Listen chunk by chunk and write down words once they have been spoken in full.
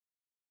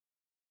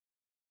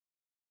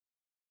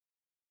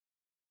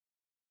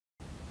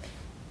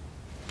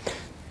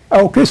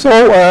Okay, so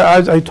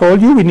as I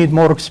told you, we need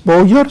more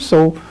exposure.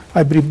 So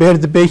I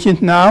prepared the patient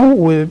now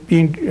with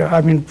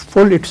having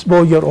full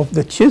exposure of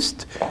the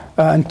chest,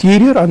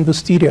 anterior and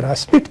posterior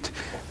aspect.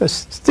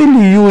 Still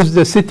you use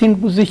the sitting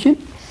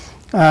position,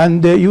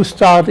 and you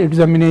start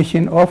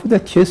examination of the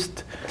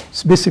chest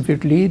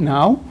specifically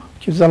now,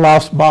 which is the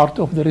last part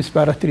of the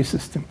respiratory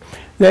system.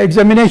 The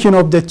examination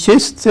of the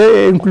chest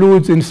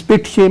includes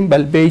inspection,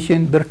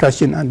 palpation,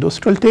 percussion, and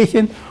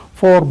auscultation,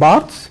 4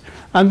 parts.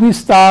 And we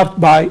start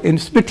by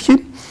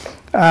inspection,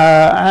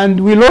 and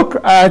we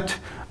look at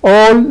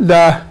all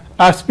the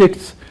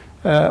aspects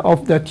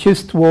of the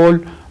chest wall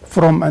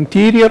from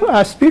anterior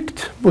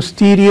aspect,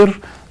 posterior,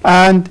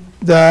 and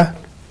the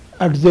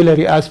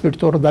axillary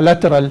aspect or the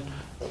lateral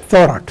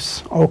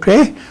thorax.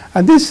 Okay,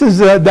 and this is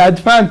the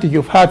advantage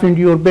of having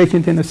your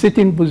patient in a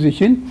sitting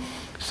position,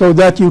 so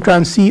that you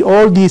can see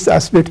all these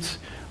aspects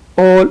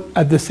all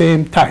at the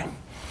same time.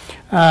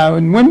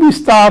 And when we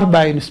start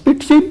by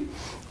inspection,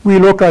 we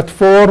look at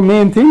 4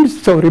 main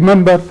things. So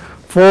remember,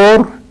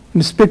 4: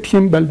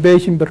 inspection,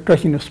 palpation,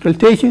 percussion,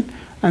 auscultation,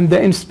 and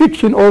the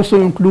inspection also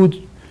includes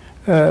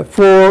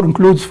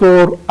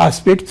 4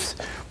 aspects,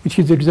 which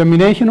is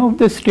examination of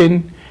the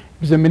skin,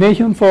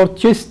 examination for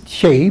chest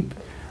shape,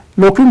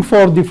 looking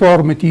for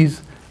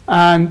deformities,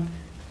 and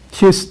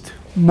chest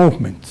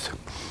movements.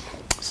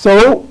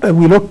 So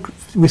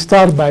we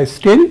start by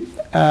skin,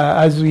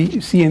 as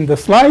we see in the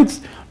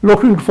slides,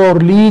 looking for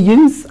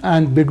lesions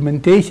and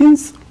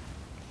pigmentations.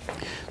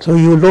 So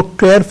you look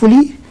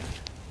carefully.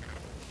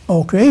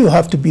 Okay, you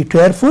have to be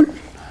careful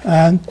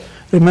and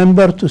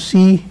remember to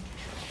see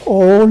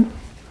all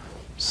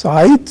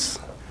sides.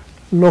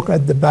 Look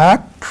at the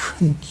back.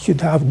 You should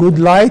have good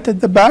light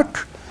at the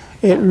back.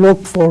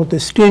 Look for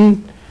the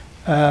skin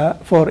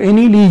for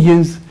any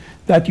lesions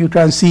that you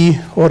can see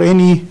or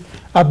any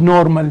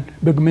abnormal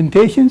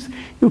pigmentations.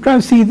 You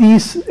can see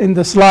these in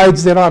the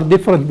slides. There are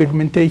different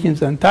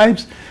pigmentations and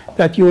types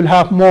that you will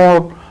have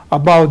more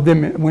about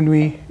them when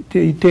we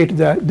take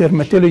the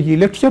dermatology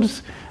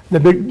lectures, the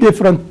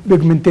different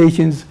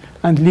pigmentations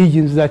and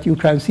lesions that you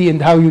can see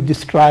and how you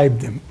describe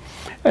them.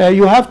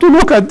 You have to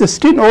look at the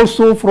skin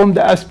also from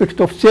the aspect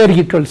of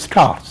surgical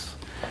scars.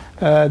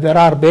 There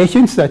are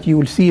patients that you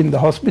will see in the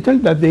hospital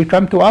that they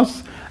come to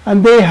us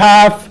and they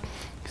have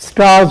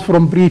scars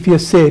from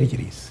previous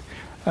surgeries.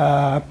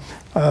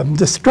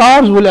 The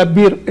scars will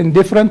appear in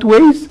different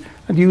ways,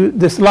 and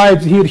the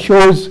slides here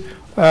shows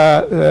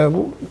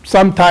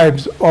some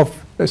types of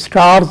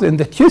scars in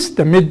the chest: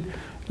 the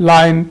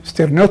midline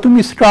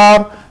sternotomy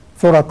scar,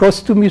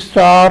 thoracostomy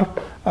scar,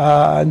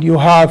 and you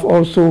have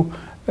also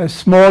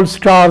small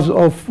scars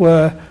of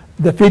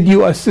the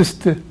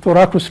video-assisted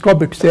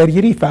thoracoscopic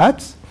surgery,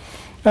 FATS.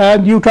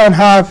 And you can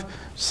have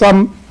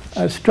some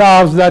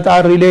scars that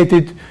are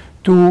related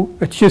to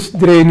chest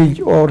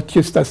drainage or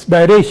chest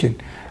aspiration.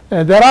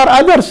 There are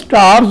other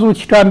scars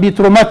which can be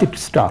traumatic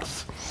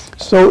scars.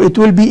 So it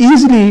will be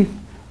easily,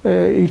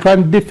 you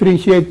can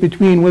differentiate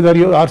between whether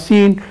you are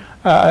seeing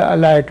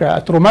like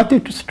a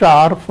traumatic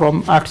scar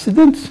from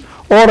accidents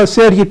or a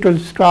surgical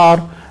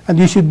scar, and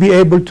you should be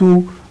able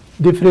to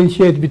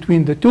differentiate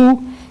between the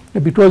two,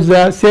 because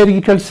the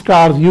surgical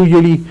scars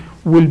usually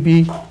will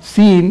be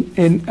seen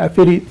in a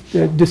very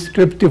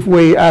descriptive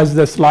way as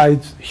the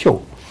slides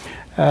show.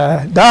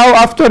 Now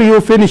after you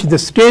finish the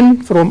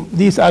skin from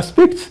these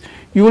aspects,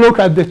 you look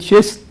at the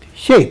chest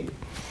shape,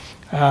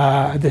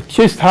 how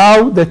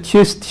the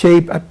chest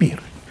shape appears.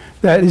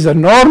 There is a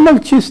normal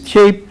chest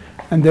shape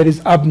and there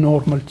is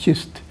abnormal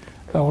chest,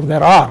 or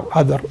there are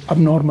other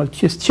abnormal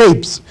chest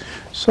shapes.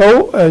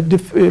 So the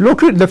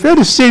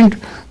first thing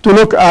to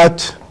look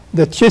at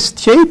the chest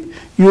shape,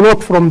 you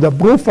look from the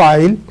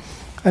profile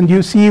and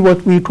you see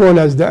what we call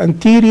as the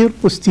anterior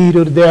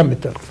posterior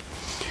diameter.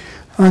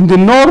 And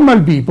in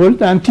normal people,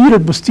 the anterior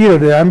posterior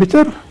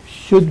diameter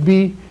should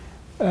be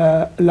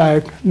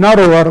like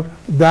narrower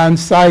than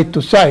side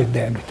to side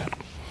diameter.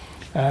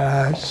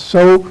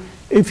 So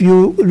if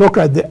you look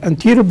at the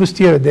anterior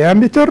posterior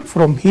diameter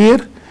from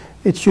here,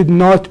 it should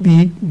not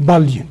be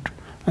bulgent,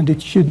 and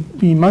it should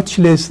be much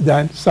less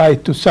than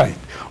side to side.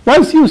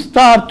 Once you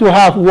start to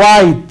have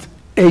wide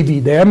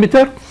AV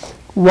diameter,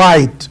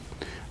 wide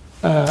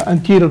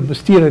anterior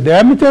posterior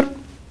diameter,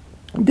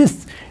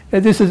 this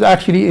is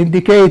actually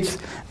indicates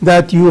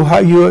that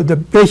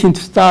the patient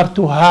start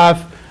to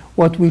have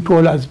what we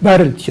call as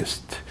barrel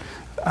chest,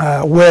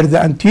 where the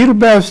anterior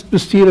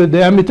posterior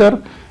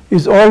diameter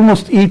is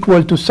almost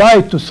equal to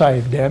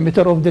side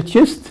diameter of the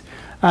chest,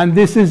 and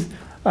this is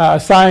a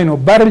sign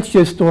of barrel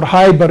chest or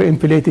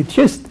hyperinflated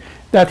chest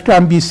that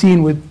can be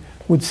seen with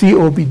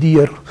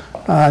COPD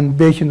and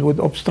patients with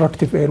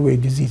obstructive airway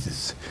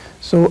diseases.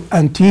 So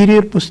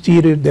anterior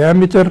posterior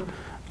diameter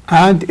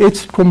and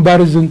its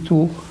comparison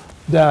to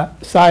the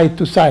side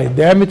to side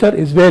diameter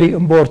is very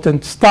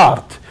important.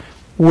 Start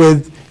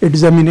with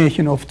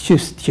examination of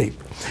chest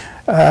shape.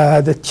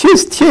 The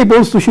chest shape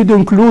also should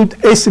include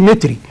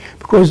asymmetry,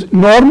 because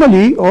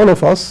normally all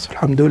of us,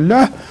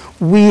 alhamdulillah,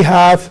 we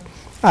have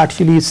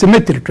actually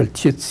symmetrical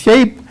chest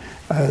shape.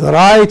 The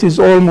right is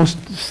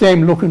almost the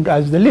same looking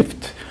as the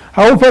left,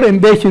 However, in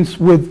patients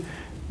with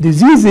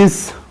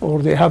diseases,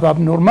 or they have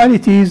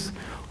abnormalities,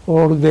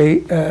 or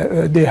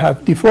they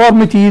have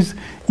deformities,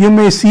 you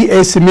may see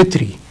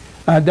asymmetry.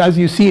 And as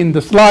you see in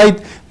the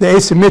slide, the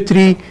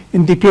asymmetry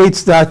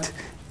indicates that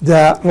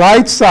the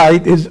right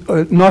side is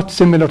not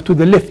similar to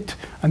the left,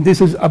 and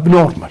this is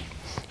abnormal.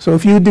 So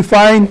if you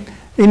define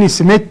any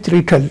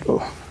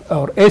symmetrical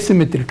or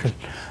asymmetrical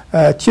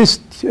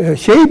chest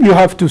shape, you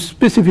have to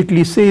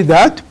specifically say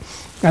that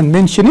and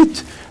mention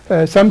it.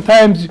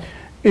 Sometimes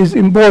it's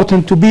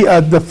important to be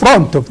at the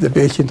front of the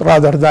patient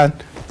rather than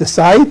the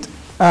side,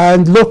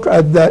 and look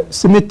at the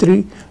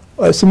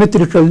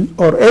symmetrical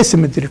or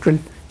asymmetrical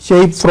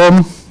shape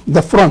from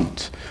the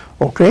front,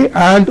 okay?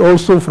 And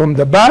also from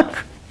the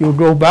back, you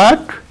go back,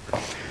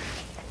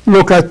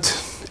 look at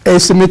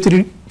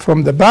asymmetry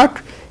from the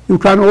back. You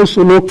can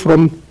also look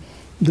from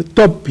the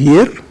top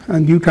here,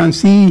 and you can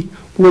see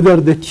whether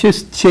the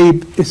chest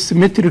shape is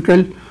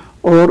symmetrical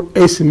or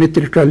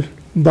asymmetrical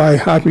by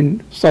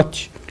having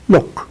such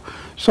look.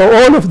 So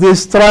all of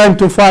this trying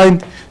to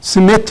find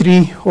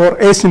symmetry or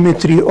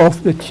asymmetry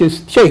of the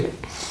chest shape.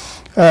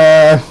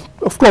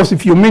 Of course,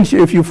 if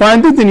you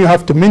find it, then you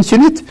have to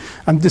mention it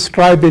and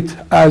describe it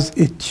as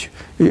it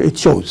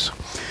shows.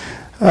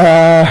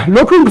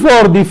 Looking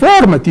for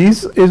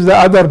deformities is the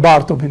other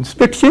part of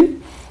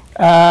inspection,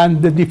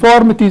 and the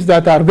deformities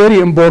that are very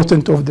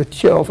important or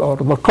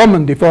the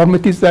common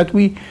deformities that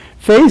we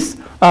face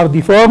are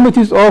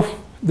deformities of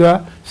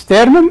the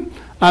sternum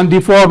and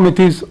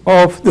deformities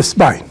of the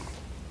spine.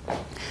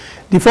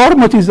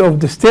 Deformities of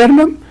the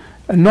sternum,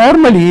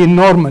 normally in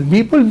normal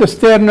people, the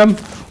sternum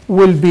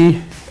will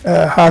be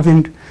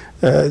having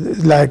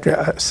like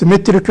a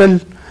symmetrical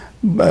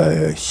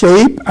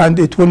shape, and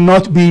it will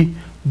not be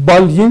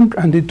bulging,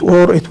 and it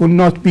will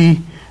not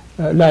be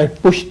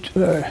like pushed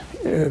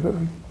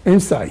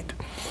inside.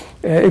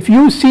 If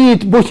you see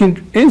it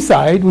pushing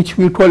inside, which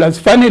we call as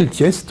funnel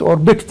chest or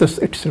pectus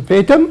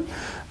excavatum,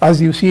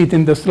 as you see it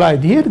in the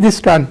slide here,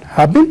 this can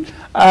happen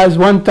as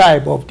one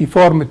type of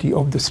deformity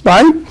of the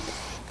spine,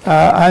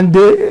 and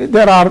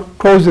there are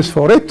causes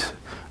for it.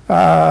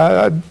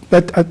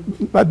 But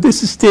at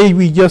this stage,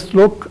 we just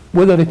look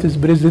whether it is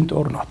present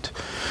or not.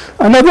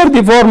 Another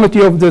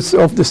deformity of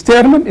the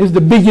sternum is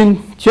the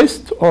pigeon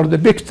chest or the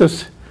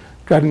pectus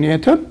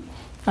carinatum.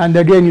 And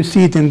again, you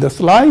see it in the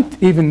slide,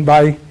 even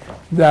by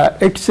the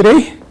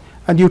X-ray.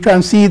 And you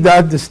can see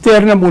that the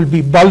sternum will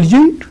be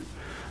bulging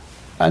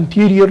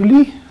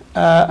anteriorly,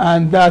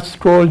 and that's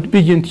called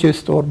pigeon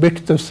chest or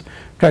pectus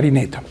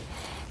carinatum.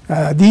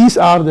 These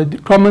are the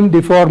common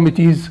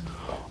deformities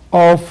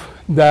of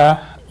the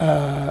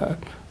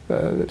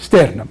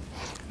sternum.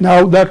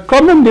 Now, the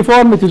common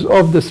deformities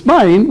of the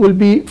spine will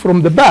be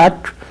from the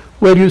back,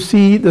 where you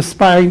see the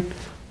spine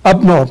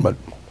abnormal.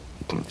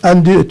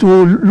 And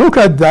to look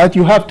at that,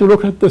 you have to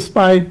look at the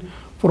spine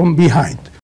from behind.